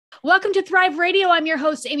Welcome to Thrive Radio. I'm your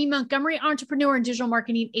host, Amy Montgomery, entrepreneur and digital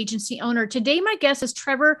marketing agency owner. Today, my guest is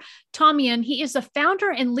Trevor Tomion. He is the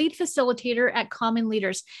founder and lead facilitator at Common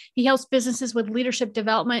Leaders. He helps businesses with leadership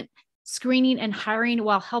development, screening, and hiring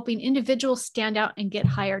while helping individuals stand out and get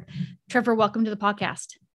hired. Trevor, welcome to the podcast.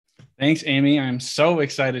 Thanks, Amy. I'm so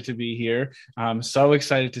excited to be here. I'm so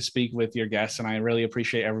excited to speak with your guests, and I really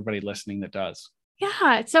appreciate everybody listening that does.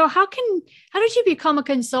 Yeah. So how did you become a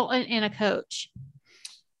consultant and a coach?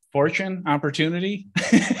 Fortune, opportunity.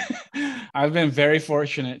 I've been very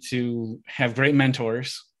fortunate to have great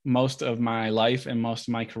mentors most of my life and most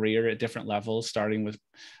of my career at different levels, starting with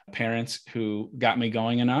parents who got me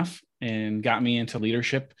going enough and got me into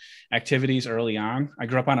leadership activities early on. I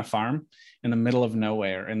grew up on a farm in the middle of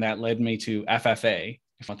nowhere, and that led me to FFA,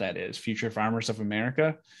 what that is, Future Farmers of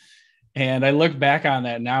America. And I look back on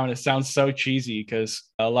that now and it sounds so cheesy because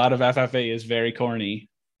a lot of FFA is very corny,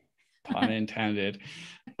 pun intended.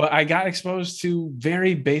 But I got exposed to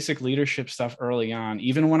very basic leadership stuff early on,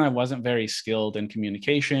 even when I wasn't very skilled in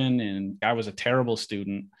communication and I was a terrible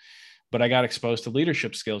student, but I got exposed to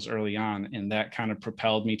leadership skills early on. And that kind of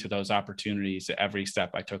propelled me to those opportunities at every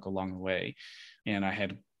step I took along the way. And I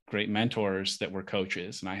had great mentors that were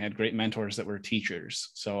coaches, and I had great mentors that were teachers.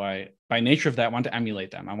 So I, by nature of that, wanted to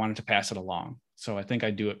emulate them. I wanted to pass it along. So I think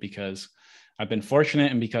I do it because I've been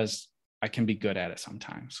fortunate and because I can be good at it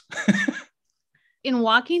sometimes. In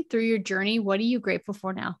walking through your journey, what are you grateful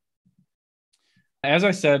for now? As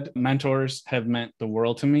I said, mentors have meant the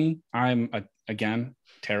world to me. I'm, again,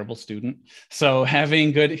 terrible student. So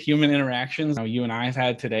having good human interactions, you and I have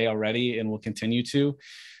had today already and will continue to,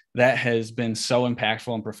 that has been so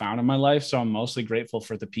impactful and profound in my life. So I'm mostly grateful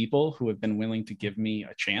for the people who have been willing to give me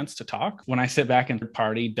a chance to talk. When I sit back and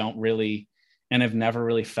party, don't really, and have never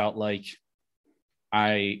really felt like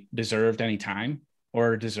I deserved any time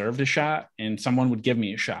or deserved a shot, and someone would give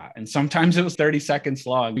me a shot. And sometimes it was 30 seconds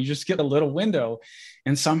long. You just get a little window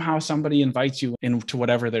and somehow somebody invites you into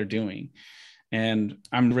whatever they're doing. And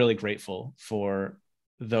I'm really grateful for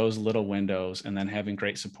those little windows and then having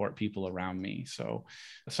great support people around me. So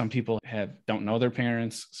some people don't know their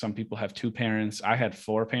parents. Some people have two parents. I had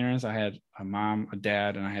four parents. I had a mom, a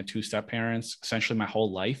dad, and I had two step parents, essentially my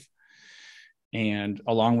whole life. And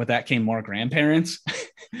along with that came more grandparents.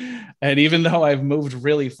 And even though I've moved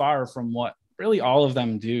really far from what really all of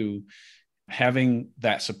them do, having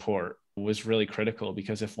that support was really critical,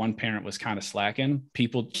 because if one parent was kind of slacking,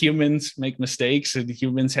 humans make mistakes and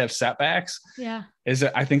humans have setbacks. Yeah.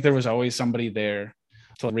 I think there was always somebody there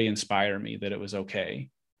to re-inspire me that it was okay.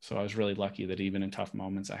 So I was really lucky that even in tough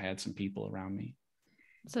moments, I had some people around me.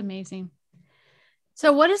 It's amazing.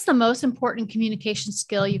 So what is the most important communication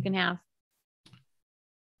skill you can have?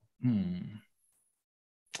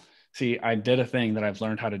 See, I did a thing that I've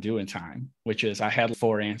learned how to do in time, which is I had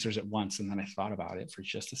four answers at once, and then I thought about it for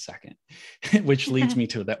just a second, which leads me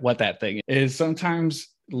to what that thing is. Sometimes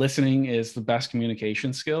listening is the best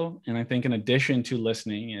communication skill. And I think in addition to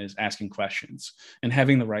listening is asking questions and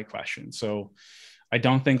having the right questions. So I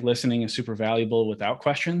don't think listening is super valuable without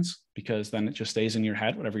questions, because then it just stays in your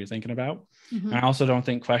head, whatever you're thinking about. Mm-hmm. And I also don't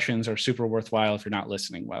think questions are super worthwhile if you're not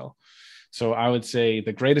listening well. So I would say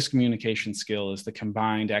the greatest communication skill is the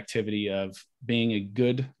combined activity of being a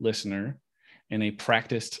good listener and a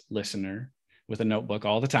practiced listener with a notebook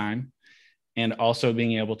all the time, and also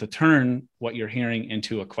being able to turn what you're hearing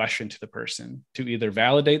into a question to the person to either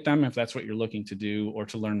validate them if that's what you're looking to do, or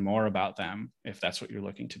to learn more about them if that's what you're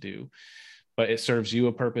looking to do. But it serves you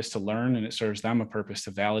a purpose to learn, and it serves them a purpose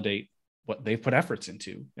to validate what they've put efforts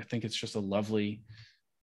into. I think it's just a lovely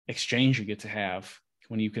exchange you get to have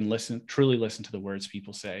when you can truly listen to the words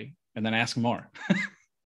people say, and then ask more.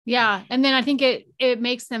 Yeah. And then I think it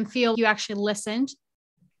makes them feel you actually listened.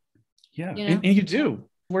 Yeah. You know? And you do.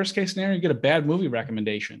 Worst case scenario, you get a bad movie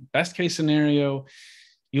recommendation. Best case scenario,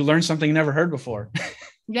 you learn something you never heard before.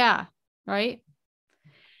 Yeah. Right.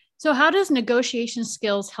 So how does negotiation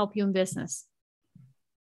skills help you in business?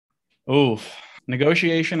 Oh,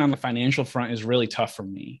 negotiation on the financial front is really tough for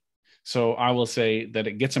me. So I will say that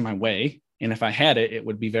it gets in my way. And if I had it, it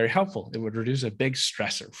would be very helpful. It would reduce a big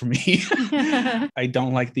stressor for me. I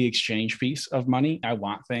don't like the exchange piece of money. I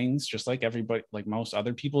want things just like everybody, like most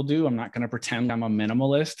other people do. I'm not going to pretend I'm a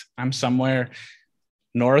minimalist. I'm somewhere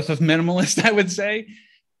north of minimalist, I would say.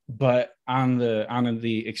 But on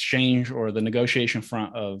the exchange or the negotiation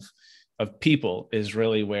front of people is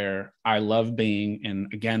really where I love being.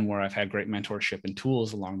 And again, where I've had great mentorship and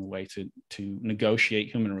tools along the way to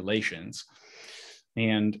negotiate human relations.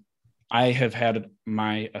 And I have had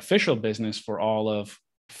my official business for all of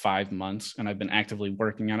 5 months, and I've been actively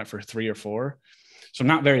working on it for 3 or 4. So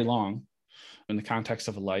not very long. in the context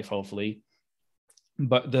of a life, hopefully.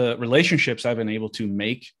 But the relationships I've been able to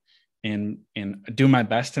make and do my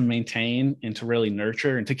best to maintain and to really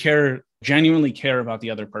nurture and to genuinely care about the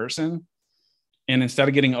other person. And instead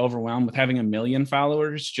of getting overwhelmed with having 1 million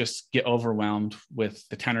followers, just get overwhelmed with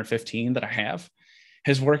the 10 or 15 that I have,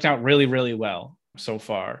 has worked out really, really well so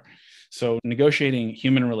far. So negotiating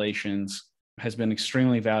human relations has been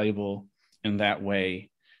extremely valuable in that way.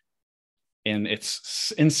 And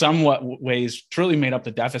it's in somewhat ways truly made up the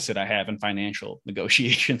deficit I have in financial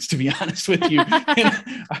negotiations, to be honest with you.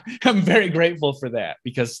 And I'm very grateful for that,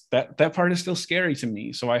 because that part is still scary to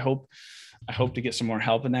me. So I hope to get some more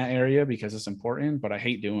help in that area, because it's important, but I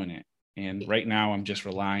hate doing it. And right now I'm just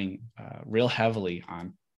relying real heavily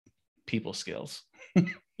on people skills.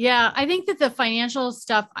 Yeah, I think that the financial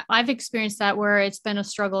stuff, I've experienced that where it's been a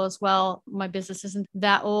struggle as well. My business isn't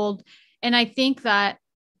that old. And I think that,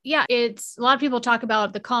 yeah, it's a lot of people talk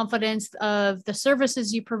about the confidence of the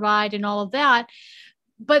services you provide and all of that.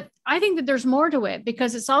 But I think that there's more to it,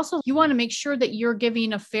 because it's also, you want to make sure that you're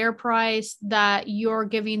giving a fair price, that you're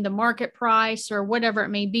giving the market price or whatever it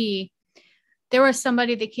may be. There was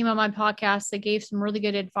somebody that came on my podcast that gave some really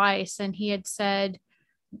good advice. And he had said,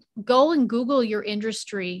 go and Google your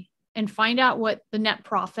industry and find out what the net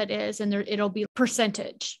profit is. And it'll be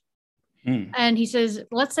percentage. And he says,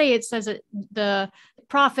 let's say it says the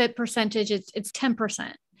profit percentage, it's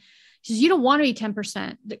 10%. He says, you don't want to be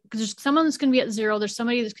 10%, because there's someone that's going to be at 0. There's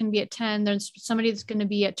somebody that's going to be at 10. There's somebody that's going to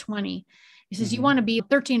be at 20. He says, you want to be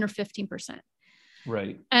 13 or 15%.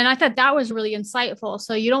 Right. And I thought that was really insightful.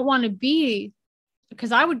 So you don't want to be,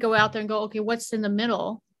 because I would go out there and go, okay, what's in the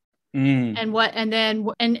middle? And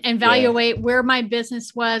evaluate where my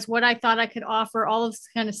business was, what I thought I could offer, all of this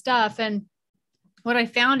kind of stuff. And what I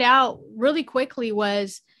found out really quickly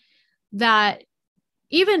was that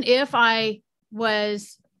even if I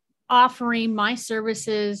was offering my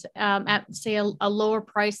services at, say, a lower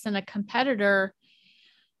price than a competitor,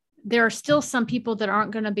 there are still some people that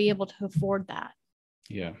aren't going to be able to afford that.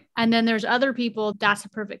 Yeah. And then there's other people, that's a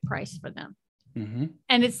perfect price for them.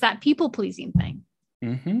 And it's that people pleasing thing.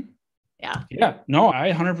 Yeah. Yeah. No,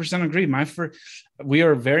 I 100% agree. We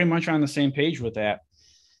are very much on the same page with that.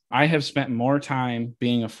 I have spent more time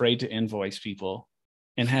being afraid to invoice people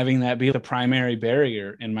and having that be the primary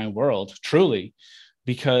barrier in my world, truly,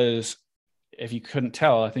 because if you couldn't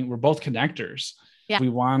tell, I think we're both connectors. Yeah. We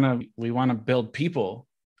want to build people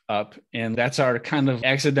up, and that's our kind of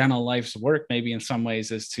accidental life's work, maybe in some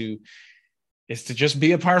ways, is to just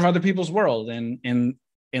be a part of other people's world. And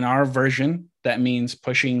in our version, that means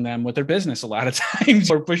pushing them with their business a lot of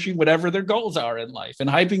times, or pushing whatever their goals are in life and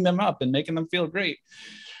hyping them up and making them feel great.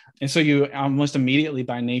 And so you almost immediately,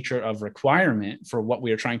 by nature of requirement for what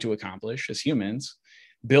we are trying to accomplish as humans,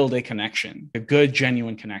 build a connection, a good,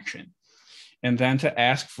 genuine connection. And then to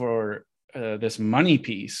ask for this money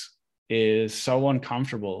piece is so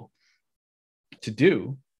uncomfortable to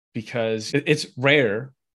do, because it's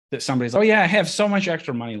rare that somebody's, oh yeah, I have so much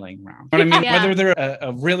extra money laying around. But I mean, whether they're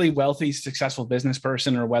a really wealthy, successful business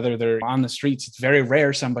person, or whether they're on the streets, it's very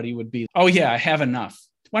rare somebody would be, oh yeah, I have enough.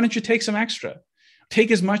 Why don't you take some extra?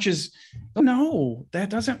 Take as much as, no, that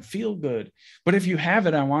doesn't feel good. But if you have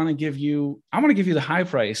it, I want to give you the high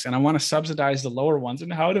price, and I want to subsidize the lower ones.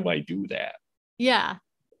 And how do I do that? Yeah.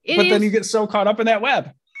 Then you get so caught up in that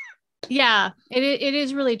web. Yeah, it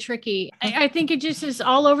is really tricky. I think it just is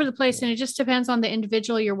all over the place, and it just depends on the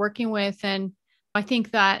individual you're working with. And I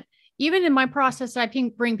think that even in my process, I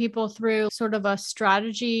can bring people through sort of a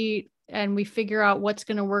strategy, and we figure out what's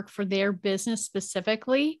going to work for their business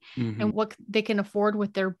specifically and what they can afford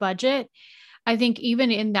with their budget. I think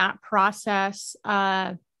even in that process,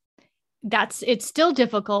 it's still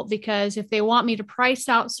difficult, because if they want me to price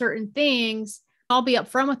out certain things, I'll be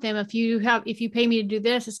upfront with them. If you pay me to do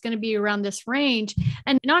this, it's going to be around this range.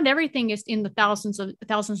 And not everything is in the thousands and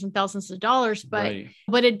thousands of dollars, but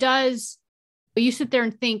it does. You sit there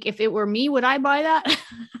and think, if it were me, would I buy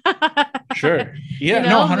that? Sure. Yeah.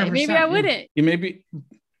 No, 100%. Maybe I wouldn't. You maybe.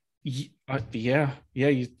 Yeah.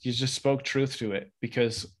 You just spoke truth to it,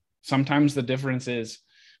 because sometimes the difference is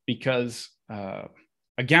because,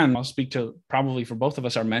 again, I'll speak to probably for both of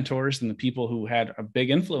us, our mentors and the people who had a big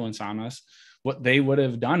influence on us. What they would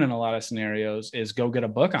have done in a lot of scenarios is go get a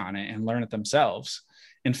book on it and learn it themselves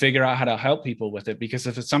and figure out how to help people with it. Because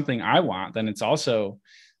if it's something I want, then it's also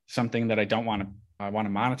something that I want to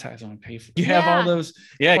monetize. I want to pay for. You have all those.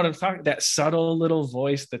 Yeah. What I'm talking, that subtle little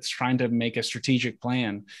voice that's trying to make a strategic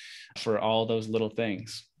plan for all those little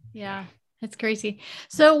things. Yeah. That's crazy.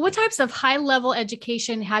 So what types of high level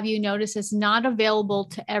education have you noticed is not available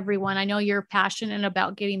to everyone? I know you're passionate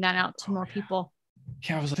about getting that out to more people.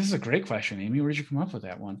 Yeah, I was like, this is a great question, Amy. Where'd you come up with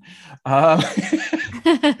that one? Um,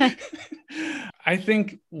 I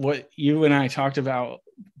think what you and I talked about,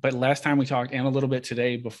 but last time we talked and a little bit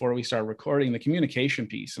today before we start recording, the communication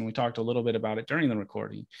piece, and we talked a little bit about it during the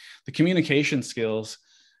recording. The communication skills,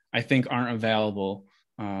 I think, aren't available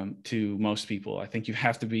to most people. I think you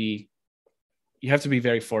have to be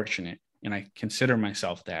very fortunate, and I consider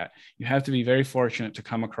myself that. You have to be very fortunate to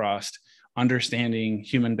come across understanding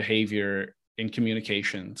human behavior in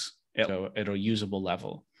communications at a usable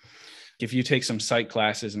level. If you take some psych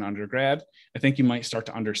classes in undergrad, I think you might start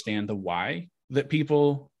to understand the why that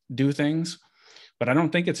people do things. But I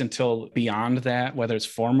don't think it's until beyond that, whether it's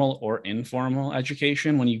formal or informal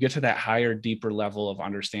education, when you get to that higher, deeper level of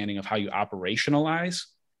understanding of how you operationalize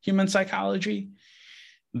human psychology,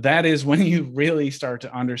 that is when you really start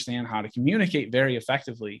to understand how to communicate very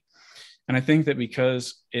effectively. And I think that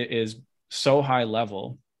because it is so high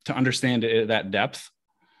level, to understand it at that depth,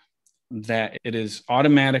 that it is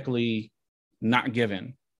automatically not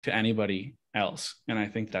given to anybody else. And I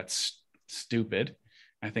think that's stupid.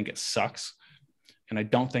 I think it sucks. And I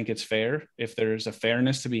don't think it's fair. If there's a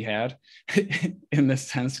fairness to be had in this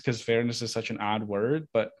sense, because fairness is such an odd word,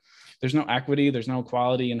 but there's no equity, there's no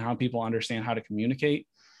equality in how people understand how to communicate.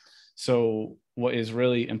 So what is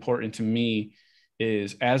really important to me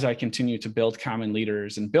is, as I continue to build common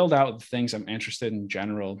leaders and build out the things I'm interested in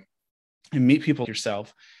general and meet people like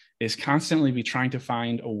yourself, is constantly be trying to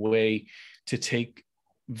find a way to take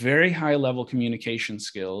very high level communication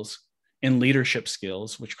skills and leadership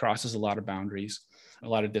skills, which crosses a lot of boundaries, a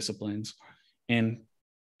lot of disciplines, and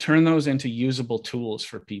turn those into usable tools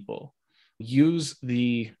for people. This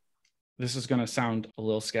is going to sound a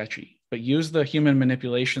little sketchy, but use the human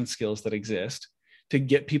manipulation skills that exist to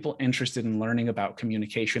get people interested in learning about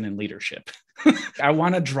communication and leadership. I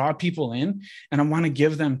want to draw people in, and I want to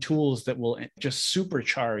give them tools that will just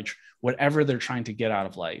supercharge whatever they're trying to get out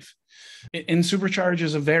of life. And supercharge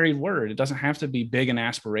is a varied word. It doesn't have to be big and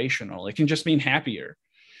aspirational. It can just mean happier.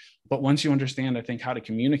 But once you understand, I think, how to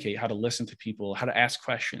communicate, how to listen to people, how to ask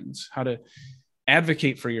questions, how to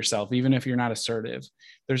advocate for yourself, even if you're not assertive,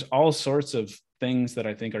 there's all sorts of things that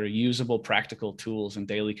I think are usable, practical tools in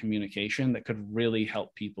daily communication that could really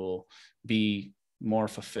help people be more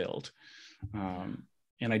fulfilled.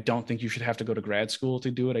 And I don't think you should have to go to grad school to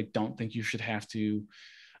do it. I don't think you should have to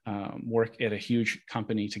work at a huge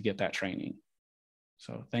company to get that training.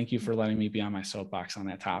 So thank you for letting me be on my soapbox on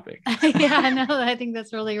that topic. Yeah, no, I think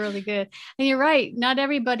that's really, really good. And you're right. Not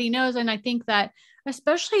everybody knows. And I think that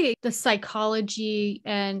especially the psychology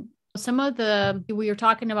and we were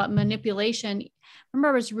talking about manipulation. I remember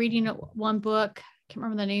I was reading one book, I can't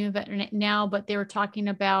remember the name of it now, but they were talking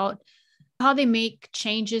about how they make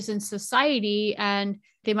changes in society, and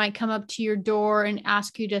they might come up to your door and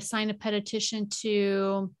ask you to sign a petition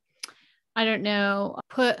to, I don't know,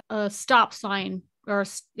 put a stop sign or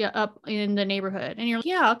up in the neighborhood. And you're like,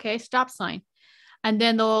 yeah, okay, stop sign. And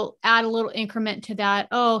then they'll add a little increment to that.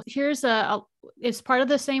 Oh, here's it's part of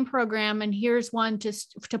the same program. And here's one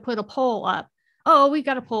just to put a pole up. Oh, we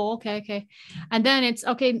got a pole. Okay. And then it's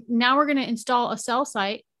okay. Now we're going to install a cell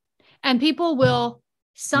site, and people will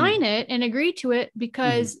sign it and agree to it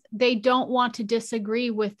because they don't want to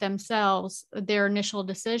disagree with themselves, their initial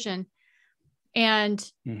decision. And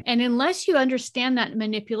unless you understand that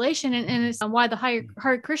manipulation, and it's why the Hare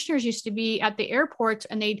Krishners used to be at the airports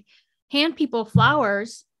and they'd hand people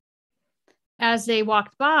flowers as they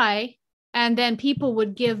walked by, and then people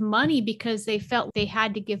would give money because they felt they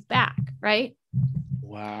had to give back, right?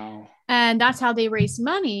 Wow. And that's how they raised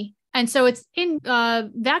money. And so it's in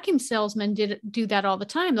vacuum salesmen do that all the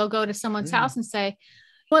time. They'll go to someone's house and say,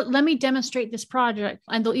 well, let me demonstrate this project.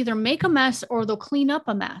 And they'll either make a mess or they'll clean up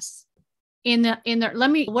a mess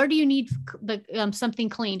where do you need something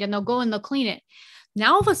cleaned? And they'll go and they'll clean it.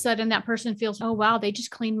 Now, all of a sudden that person feels, oh, wow, they just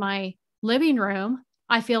cleaned my living room.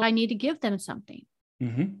 I feel I need to give them something.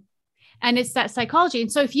 And it's that psychology.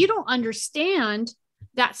 And so if you don't understand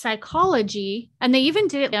that psychology, and they even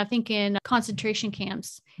did it, I think, in concentration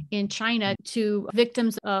camps in China to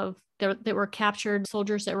victims that were captured,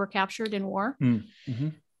 soldiers that were captured in war.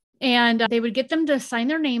 And they would get them to sign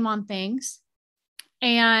their name on things,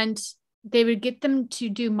 and they would get them to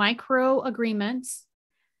do micro agreements.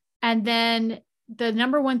 And then the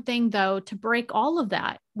number one thing, though, to break all of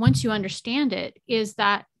that, once you understand it, is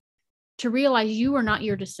that to realize you are not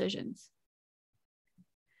your decisions.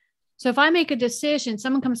 So if I make a decision,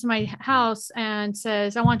 someone comes to my house and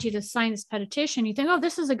says, I want you to sign this petition. You think, oh,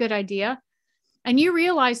 this is a good idea. And you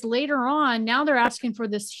realize later on, now they're asking for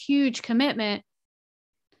this huge commitment.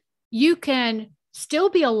 You can still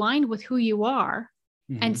be aligned with who you are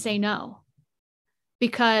and say no.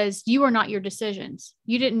 because you are not your decisions.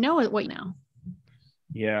 You didn't know what you know.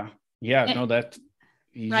 Yeah. And, No, that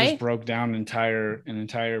you right? just broke down an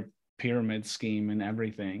entire pyramid scheme and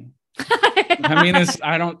everything. I mean,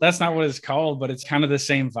 that's not what it's called, but it's kind of the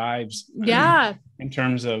same vibes. Yeah. In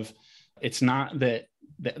terms of, it's not that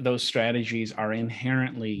those strategies are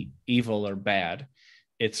inherently evil or bad.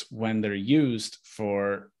 It's when they're used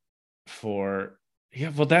for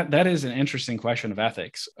that is an interesting question of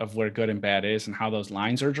ethics, of where good and bad is and how those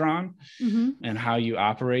lines are drawn, and how you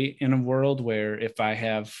operate in a world where if I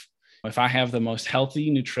have the most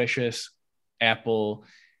healthy, nutritious apple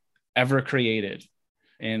ever created,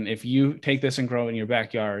 and if you take this and grow it in your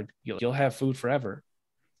backyard, you'll have food forever.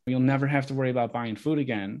 You'll never have to worry about buying food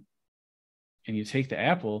again. And you take the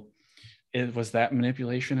apple, was that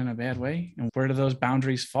manipulation in a bad way? And where do those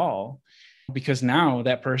boundaries fall? Because now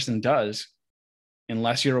that person does,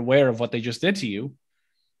 unless you're aware of what they just did to you,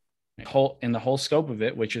 in the whole scope of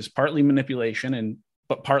it, which is partly manipulation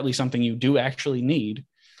but partly something you do actually need,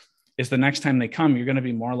 is the next time they come, you're going to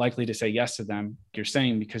be more likely to say yes to them, you're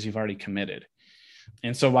saying, because you've already committed.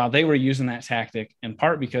 And so while they were using that tactic, in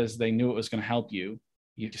part because they knew it was going to help you,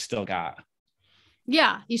 you still got.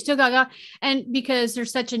 Yeah, you still got. And because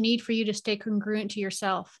there's such a need for you to stay congruent to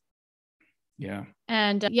yourself. Yeah.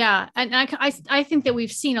 And and I think that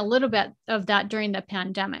we've seen a little bit of that during the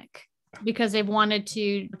pandemic, because they've wanted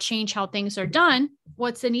to change how things are done.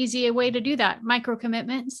 What's an easy way to do that? Micro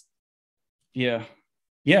commitments. Yeah.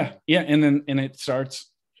 And it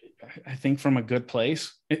starts, I think, from a good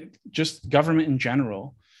place. Just government in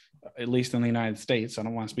general, at least in the United States. I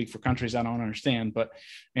don't want to speak for countries I don't understand, but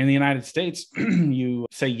in the United States, you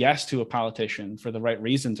say yes to a politician for the right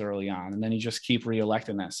reasons early on, and then you just keep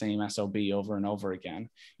reelecting that same SOB over and over again,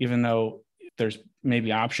 even though there's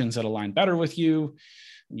maybe options that align better with you.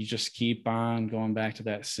 You just keep on going back to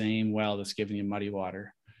that same well that's giving you muddy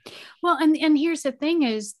water. Well, and here's the thing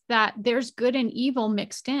is that there's good and evil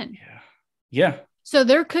mixed in. Yeah. So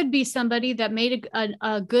there could be somebody that made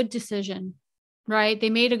a good decision, right? They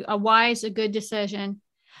made a wise, a good decision.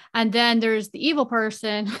 And then there's the evil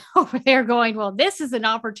person over there going, well, this is an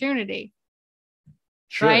opportunity.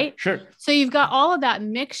 Sure, right? Sure. So you've got all of that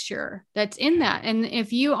mixture that's in that. And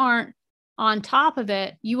if you aren't on top of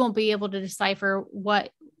it, you won't be able to decipher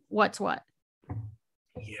what's what.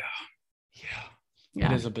 Yeah.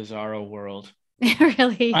 It is a bizarro world. It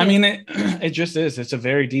really is. I mean, it just is. It's a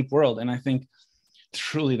very deep world. And I think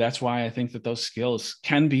truly that's why I think that those skills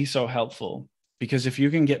can be so helpful, because if you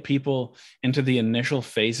can get people into the initial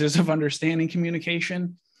phases of understanding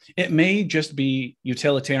communication, it may just be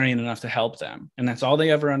utilitarian enough to help them. And that's all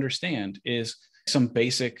they ever understand is some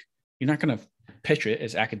basic, you're not going to pitch it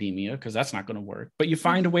as academia because that's not going to work, but you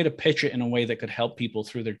find a way to pitch it in a way that could help people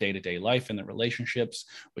through their day-to-day life and their relationships,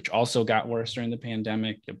 which also got worse during the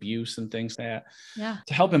pandemic, abuse and things like that,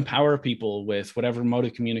 to help empower people with whatever mode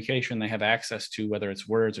of communication they have access to, whether it's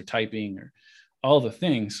words or typing or all the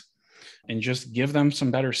things, and just give them some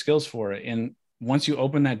better skills for it. And once you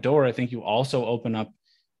open that door, I think you also open up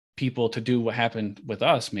people to do what happened with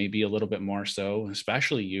us, maybe a little bit more so,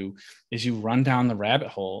 especially you, is you run down the rabbit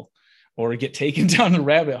hole or get taken down the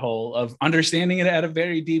rabbit hole of understanding it at a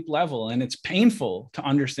very deep level. And it's painful to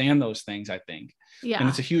understand those things, I think. And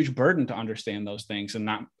it's a huge burden to understand those things and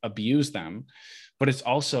not abuse them. But it's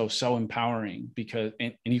also so empowering because,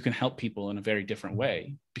 and you can help people in a very different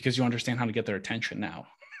way because you understand how to get their attention now.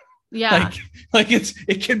 Yeah.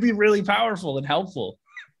 It can be really powerful and helpful.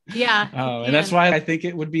 Yeah. And that's why I think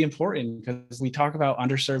it would be important, because we talk about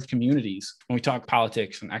underserved communities when we talk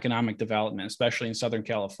politics and economic development, especially in Southern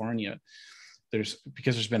California. Because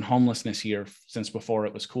there's been homelessness here since before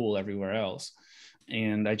it was cool everywhere else.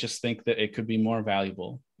 And I just think that it could be more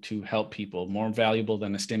valuable to help people, more valuable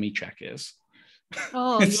than a STEMI check is.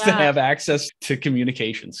 It's to have access to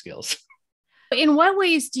communication skills. In what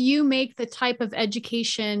ways do you make the type of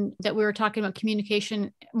education that we were talking about,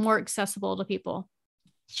 communication, more accessible to people?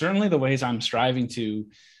 Certainly the ways I'm striving to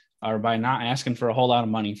are by not asking for a whole lot of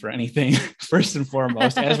money for anything, first and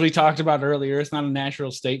foremost. As we talked about earlier, it's not a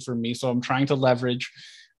natural state for me. So I'm trying to leverage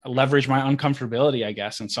my uncomfortability, I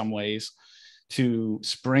guess, in some ways, to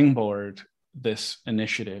springboard this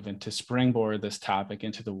initiative and to springboard this topic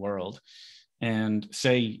into the world, and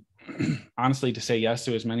honestly, to say yes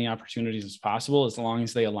to as many opportunities as possible, as long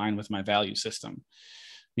as they align with my value system.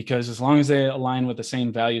 Because as long as they align with the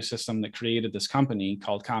same value system that created this company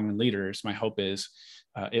called Common Leaders, my hope is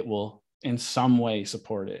it will in some way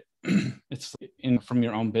support it. It's from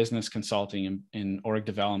your own business consulting and org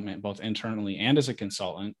development, both internally and as a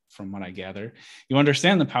consultant, from what I gather, you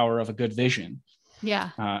understand the power of a good vision. Yeah.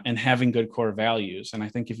 And having good core values. And I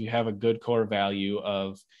think if you have a good core value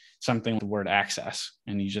of something like the word access,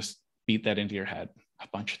 and you just beat that into your head a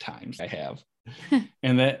bunch of times, I have,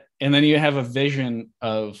 and then you have a vision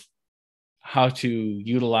of how to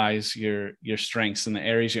utilize your strengths in the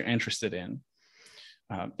areas you're interested in,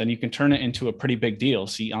 then you can turn it into a pretty big deal.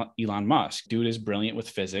 See Elon Musk, dude is brilliant with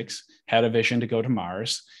physics, had a vision to go to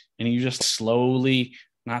Mars, and you just slowly,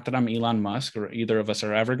 not that I'm Elon Musk or either of us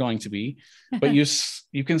are ever going to be, but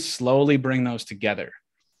you can slowly bring those together.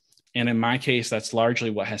 And in my case, that's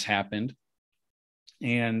largely what has happened.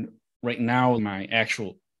 And right now,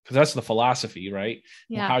 because that's the philosophy, right?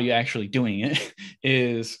 Yeah. Well, how you actually doing it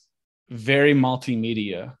is very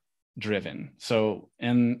multimedia driven. So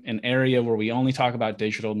in an area where we only talk about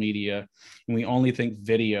digital media and we only think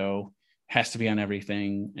video has to be on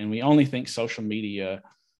everything, and we only think social media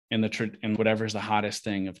and whatever's the hottest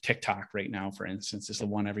thing of TikTok right now, for instance, is the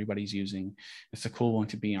one everybody's using. It's a cool one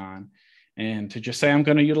to be on. And to just say, I'm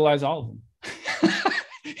going to utilize all of them.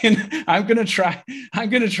 And I'm going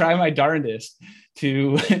to try my darndest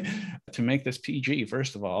to make this PG,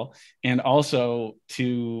 first of all, and also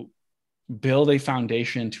to build a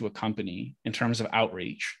foundation to a company in terms of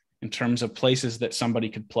outreach, in terms of places that somebody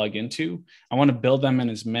could plug into. I want to build them in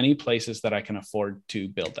as many places that I can afford to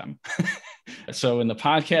build them. So in the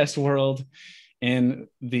podcast world, in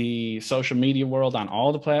the social media world, on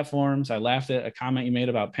all the platforms. I laughed at a comment you made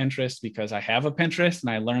about Pinterest because I have a Pinterest, and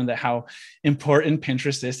I learned that how important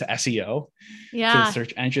Pinterest is to SEO, to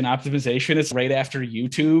search engine optimization. It's right after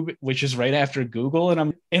YouTube, which is right after Google.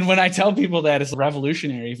 And when I tell people that, it's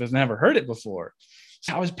revolutionary if they've never heard it before.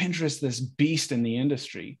 So how is Pinterest this beast in the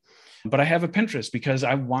industry? But I have a Pinterest because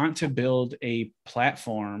I want to build a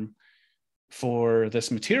platform for this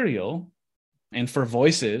material and for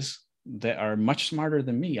voices that are much smarter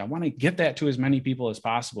than me. I want to get that to as many people as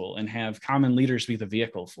possible and have common leaders be the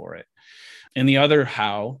vehicle for it. And the other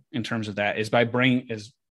how in terms of that is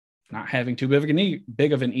not having too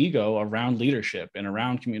big of an ego around leadership and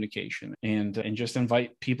around communication, and just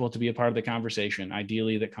invite people to be a part of the conversation,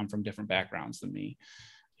 ideally that come from different backgrounds than me.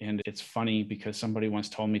 And it's funny because somebody once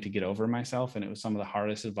told me to get over myself, and it was some of the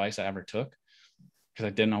hardest advice I ever took because I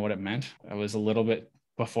didn't know what it meant. I was a little bit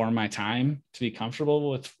before my time to be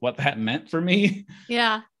comfortable with what that meant for me.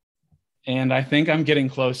 Yeah. And I think I'm getting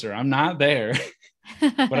closer. I'm not there,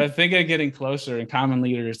 but I think I'm getting closer. And Common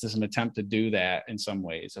Leaders is an attempt to do that in some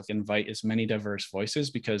ways, of invite as many diverse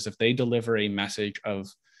voices, because if they deliver a message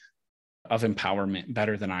of empowerment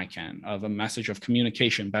better than I can, of a message of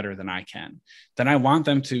communication better than I can, then I want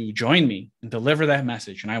them to join me and deliver that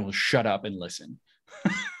message, and I will shut up and listen.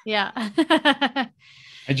 Yeah. I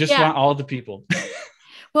just want all the people.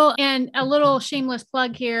 Well, and a little shameless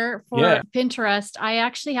plug here for Pinterest. I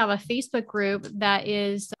actually have a Facebook group that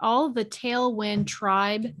is all the Tailwind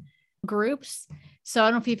Tribe groups. So I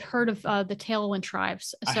don't know if you've heard of the Tailwind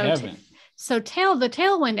tribes. I haven't. The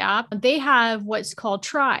Tailwind app, they have what's called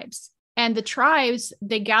tribes. And the tribes,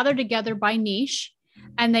 they gather together by niche,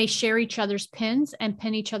 and they share each other's pins and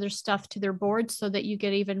pin each other's stuff to their boards so that you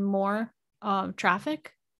get even more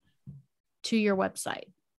traffic to your website.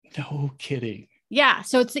 No kidding. Yeah.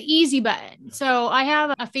 So it's the easy button. So I have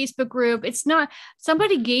a Facebook group. It's not,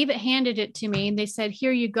 somebody handed it to me, and they said,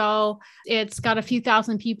 here you go. It's got a few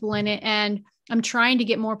thousand people in it. And I'm trying to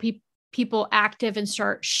get more people active and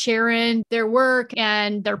start sharing their work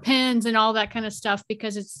and their pins and all that kind of stuff,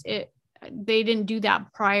 because they didn't do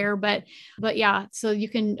that prior, but yeah, so you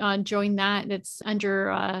can join that. It's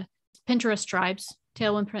under Pinterest tribes,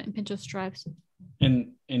 Tailwind Pinterest tribes.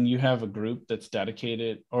 And you have a group that's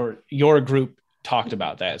dedicated, or your group talked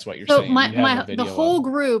about that, is what you're saying. The whole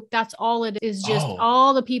group, that's all it is, just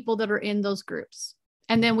all the people that are in those groups.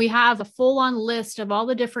 And then we have a full-on list of all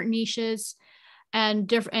the different niches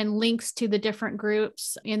and links to the different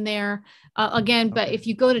groups in there. But if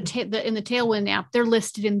you go to in the Tailwind app, they're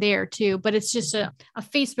listed in there too. But it's just a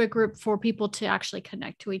Facebook group for people to actually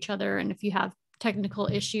connect to each other. And if you have technical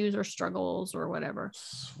issues or struggles or whatever.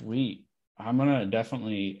 Sweet. I'm going to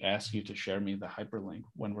definitely ask you to share me the hyperlink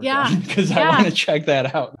when we're done, because I want to check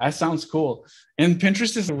that out. That sounds cool. And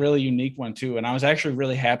Pinterest is a really unique one too. And I was actually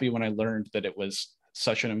really happy when I learned that it was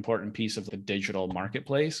such an important piece of the digital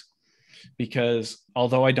marketplace, because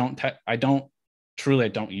although I don't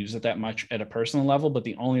use it that much at a personal level, but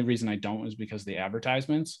the only reason I don't is because the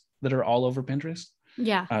advertisements that are all over Pinterest.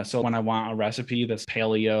 Yeah. So when I want a recipe that's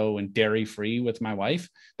paleo and dairy free with my wife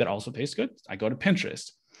that also tastes good, I go to Pinterest.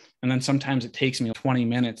 And then sometimes it takes me 20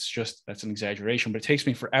 minutes, that's an exaggeration, but it takes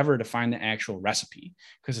me forever to find the actual recipe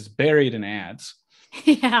because it's buried in ads.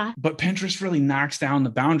 Yeah. But Pinterest really knocks down the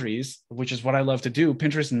boundaries, which is what I love to do.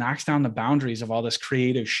 Pinterest knocks down the boundaries of all this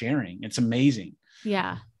creative sharing. It's amazing.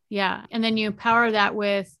 Yeah. Yeah. And then you empower that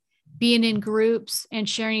with being in groups and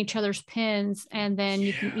sharing each other's pins. And then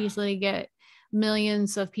you can easily get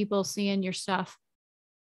millions of people seeing your stuff.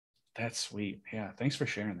 That's sweet. Yeah. Thanks for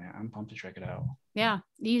sharing that. I'm pumped to check it out. Yeah.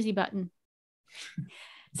 Easy button.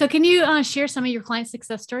 So can you share some of your client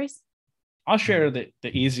success stories? I'll share the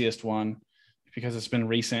easiest one because it's been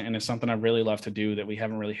recent and it's something I really love to do that we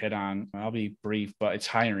haven't really hit on. I'll be brief, but it's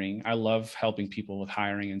hiring. I love helping people with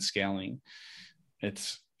hiring and scaling.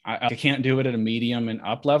 I can't do it at a medium and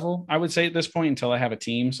up level, I would say at this point, until I have a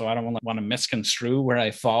team. So I don't want to misconstrue where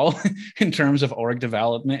I fall in terms of org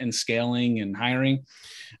development and scaling and hiring.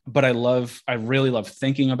 But I really love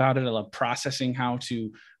thinking about it. I love processing how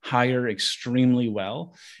to hire extremely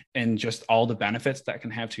well and just all the benefits that can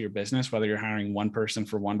have to your business, whether you're hiring one person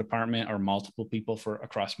for one department or multiple people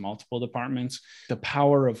across multiple departments. The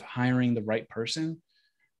power of hiring the right person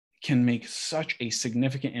can make such a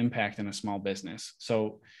significant impact in a small business.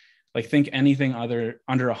 So like think anything under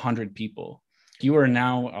 100 people, you are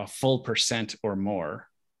now a full percent or more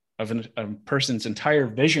of a person's entire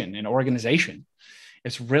vision and organization.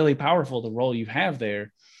 It's really powerful, the role you have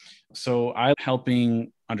there. So I'm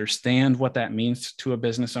helping understand what that means to a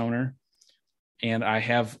business owner. And I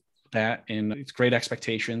have that in it's Great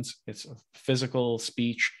Expectations. It's a physical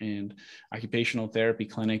speech and occupational therapy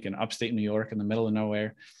clinic in upstate New York in the middle of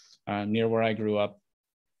nowhere, near where I grew up.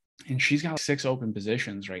 And she's got 6 open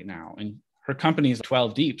positions right now. And her company is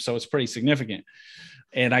 12 deep. So it's pretty significant.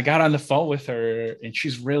 And I got on the phone with her and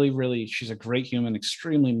she's she's a great human,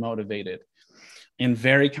 extremely motivated and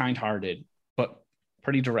very kind-hearted, but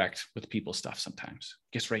pretty direct with people stuff sometimes,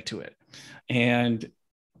 gets right to it. And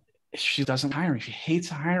she doesn't hire. She hates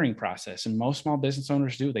the hiring process. And most small business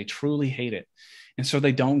owners do. They truly hate it. And so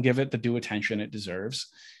they don't give it the due attention it deserves.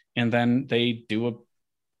 And then they do a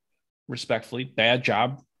respectfully bad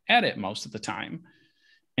job at it most of the time.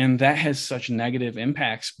 And that has such negative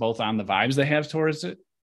impacts, both on the vibes they have towards it,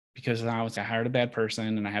 because now I hired a bad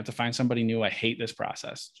person and I have to find somebody new. I hate this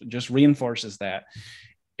process. So it just reinforces that.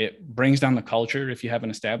 It brings down the culture if you have an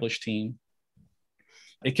established team.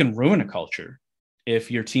 It can ruin a culture if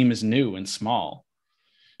your team is new and small.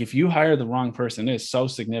 If you hire the wrong person, it is so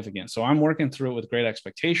significant. So I'm working through it with Great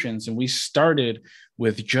Expectations. And we started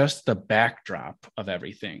with just the backdrop of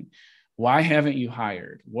everything. Why haven't you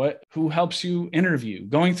hired? Who helps you interview?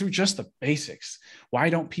 Going through just the basics. Why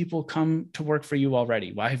don't people come to work for you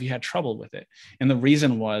already? Why have you had trouble with it? And the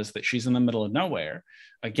reason was that she's in the middle of nowhere.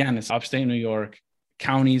 Again, it's upstate New York,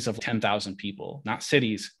 counties of 10,000 people, not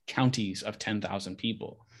cities, counties of 10,000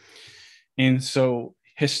 people. And so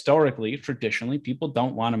historically, traditionally, people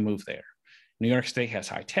don't want to move there. New York State has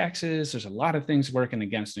high taxes. There's a lot of things working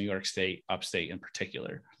against New York State, upstate in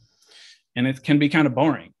particular. And it can be kind of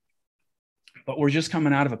boring. But we're just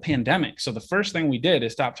coming out of a pandemic. So the first thing we did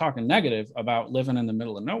is stop talking negative about living in the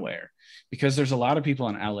middle of nowhere, because there's a lot of people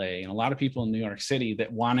in LA and a lot of people in New York City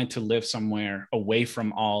that wanted to live somewhere away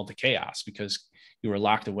from all the chaos because you were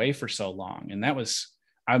locked away for so long. And that was,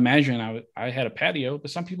 I imagine I had a patio,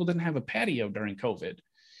 but some people didn't have a patio during COVID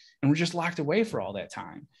and were just locked away for all that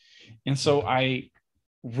time. And so I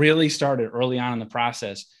really started early on in the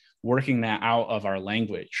process working that out of our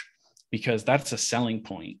language, because that's a selling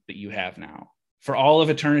point that you have now. For all of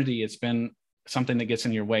eternity, it's been something that gets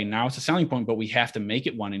in your way. Now it's a selling point, but we have to make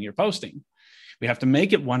it one in your posting. We have to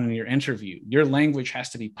make it one in your interview. Your language has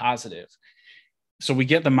to be positive. So we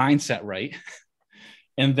get the mindset right.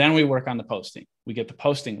 And then we work on the posting. We get the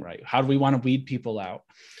posting right. How do we want to weed people out?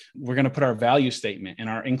 We're going to put our value statement and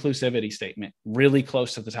our inclusivity statement really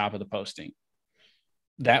close to the top of the posting.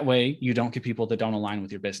 That way you don't get people that don't align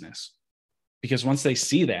with your business. Because once they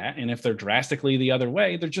see that, and if they're drastically the other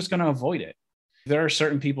way, they're just going to avoid it. There are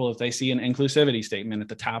certain people, if they see an inclusivity statement at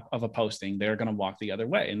the top of a posting, they're going to walk the other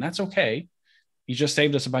way. And that's okay. You just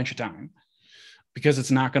saved us a bunch of time, because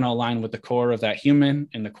it's not going to align with the core of that human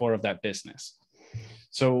and the core of that business.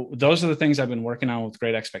 So those are the things I've been working on with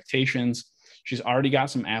Great Expectations. She's already got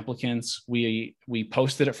some applicants. We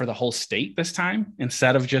posted it for the whole state this time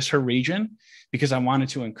instead of just her region, because I wanted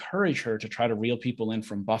to encourage her to try to reel people in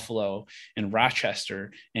from Buffalo and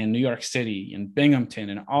Rochester and New York City and Binghamton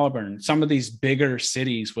and Auburn, some of these bigger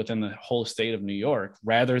cities within the whole state of New York,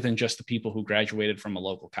 rather than just the people who graduated from a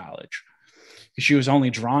local college. Because she was only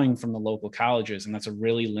drawing from the local colleges, and that's a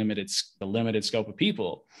really limited scope of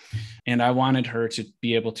people. And I wanted her to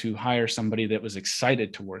be able to hire somebody that was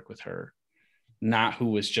excited to work with her, not who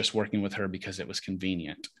was just working with her because it was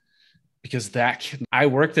convenient. Because I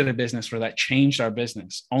worked at a business where that changed our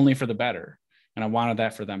business only for the better. And I wanted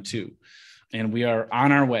that for them too. And we are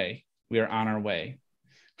on our way.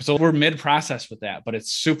 So we're mid-process with that, but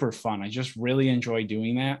it's super fun. I just really enjoy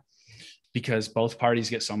doing that because both parties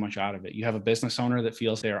get so much out of it. You have a business owner that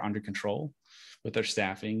feels they are under control with their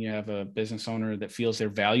staffing. You have a business owner that feels their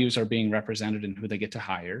values are being represented in who they get to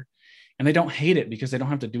hire. And they don't hate it because they don't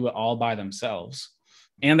have to do it all by themselves.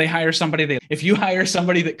 And they hire somebody if you hire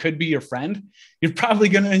somebody that could be your friend, you're probably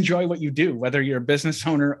going to enjoy what you do, whether you're a business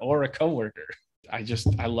owner or a coworker.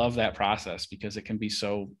 I love that process because it can be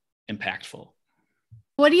so impactful.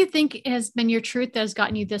 What do you think has been your truth that has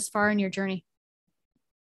gotten you this far in your journey?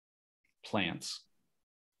 Plants.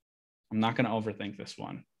 I'm not going to overthink this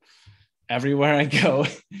one. Everywhere I go,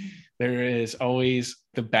 there is always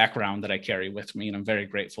the background that I carry with me, and I'm very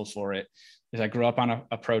grateful for it. As I grew up on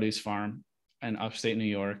a produce farm in upstate New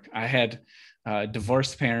York, I had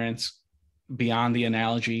divorced parents. Beyond the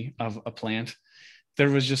analogy of a plant, there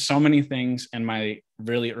was just so many things in my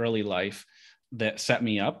really early life that set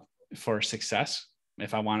me up for success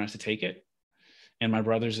if I wanted to take it, and my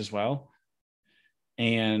brothers as well.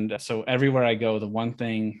 And so everywhere I go, the one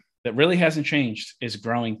thing that really hasn't changed is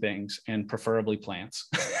growing things, and preferably plants.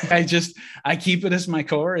 I keep it as my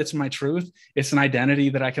core. It's my truth. It's an identity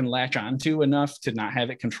that I can latch onto enough to not have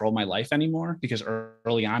it control my life anymore, because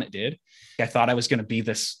early on it did. I thought I was going to be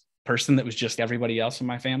this person that was just everybody else in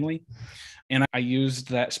my family. And I used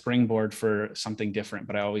that springboard for something different,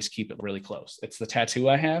 but I always keep it really close. It's the tattoo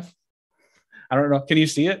I have. I don't know. Can you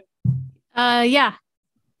see it? Yeah.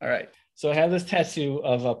 All right. So I have this tattoo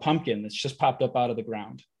of a pumpkin that's just popped up out of the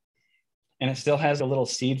ground. And it still has a little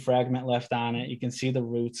seed fragment left on it. You can see the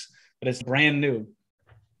roots, but it's brand new.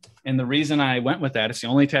 And the reason I went with that, it's the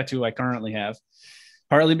only tattoo I currently have,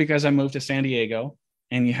 partly because I moved to San Diego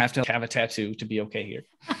and you have to have a tattoo to be okay here.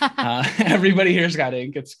 Everybody here's got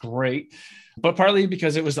ink. It's great. But partly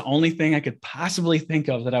because it was the only thing I could possibly think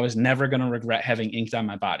of that I was never going to regret having inked on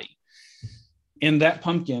my body. And that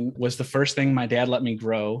pumpkin was the first thing my dad let me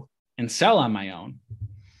grow and sell on my own.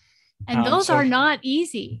 And those are not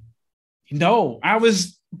easy. No,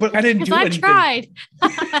 but I didn't do anything. I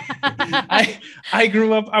tried. I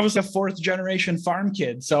grew up, I was a 4th generation farm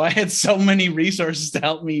kid. So I had so many resources to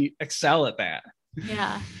help me excel at that.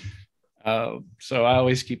 Yeah. So I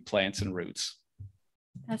always keep plants and roots.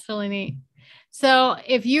 That's really neat. So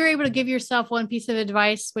if you were able to give yourself one piece of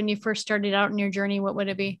advice when you first started out in your journey, what would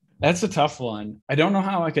it be? That's a tough one. I don't know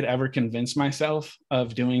how I could ever convince myself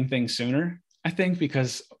of doing things sooner. I think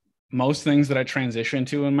because most things that I transitioned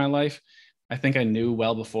to in my life, I think I knew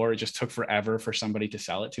well before. It just took forever for somebody to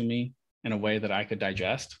sell it to me in a way that I could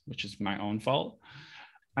digest, which is my own fault.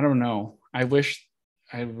 I don't know. I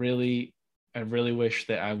really wish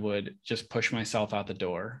that I would just push myself out the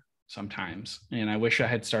door sometimes. And I wish I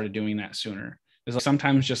had started doing that sooner. Because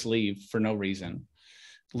sometimes just leave for no reason.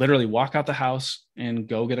 Literally walk out the house and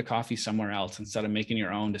go get a coffee somewhere else instead of making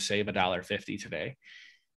your own to save $1.50 today.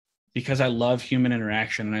 Because I love human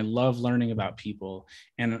interaction and I love learning about people.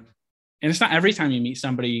 And it's not every time you meet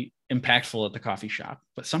somebody impactful at the coffee shop,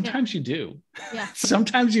 but sometimes you do. Yeah.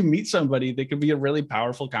 Sometimes you meet somebody that could be a really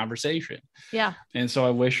powerful conversation. Yeah. And so I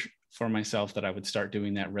wish for myself that I would start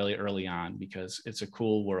doing that really early on, because it's a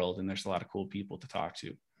cool world and there's a lot of cool people to talk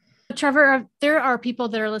to. Trevor, there are people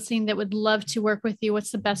that are listening that would love to work with you.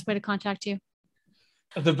 What's the best way to contact you?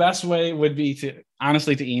 The best way would be to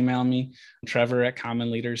email me,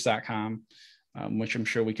 trevor@commonleaders.com, which I'm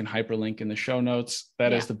sure we can hyperlink in the show notes.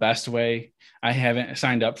 That is the best way. I haven't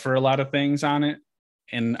signed up for a lot of things on it,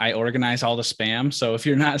 and I organize all the spam. So if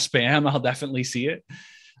you're not spam, I'll definitely see it.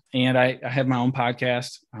 And I have my own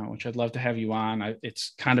podcast, which I'd love to have you on.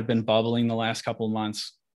 It's kind of been bubbling the last couple of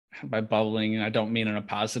months. By bubbling, and I don't mean in a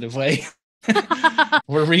positive way.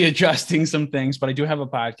 We're readjusting some things, but I do have a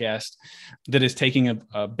podcast that is taking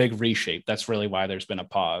a big reshape. That's really why there's been a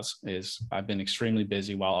pause, is I've been extremely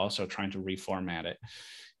busy while also trying to reformat it.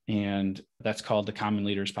 And that's called the Common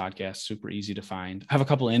Leaders Podcast. Super easy to find. I have a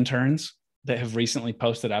couple of interns that have recently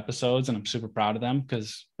posted episodes, and I'm super proud of them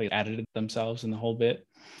because they edited themselves in the whole bit.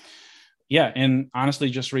 Yeah. And honestly,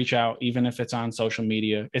 just reach out, even if it's on social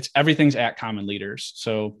media. Everything's at Common Leaders.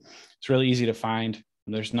 So it's really easy to find.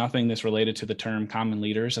 There's nothing that's related to the term Common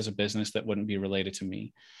Leaders as a business that wouldn't be related to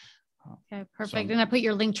me. Okay, perfect. And I put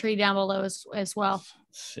your link tree down below as well.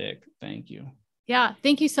 Sick. Thank you. Yeah.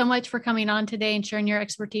 Thank you so much for coming on today and sharing your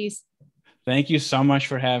expertise. Thank you so much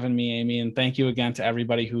for having me, Amy. And thank you again to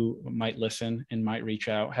everybody who might listen and might reach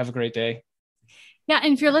out. Have a great day. Yeah.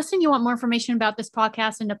 And if you're listening, you want more information about this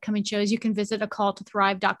podcast and upcoming shows, you can visit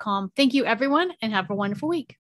acalltothrive.com. Thank you, everyone, and have a wonderful week.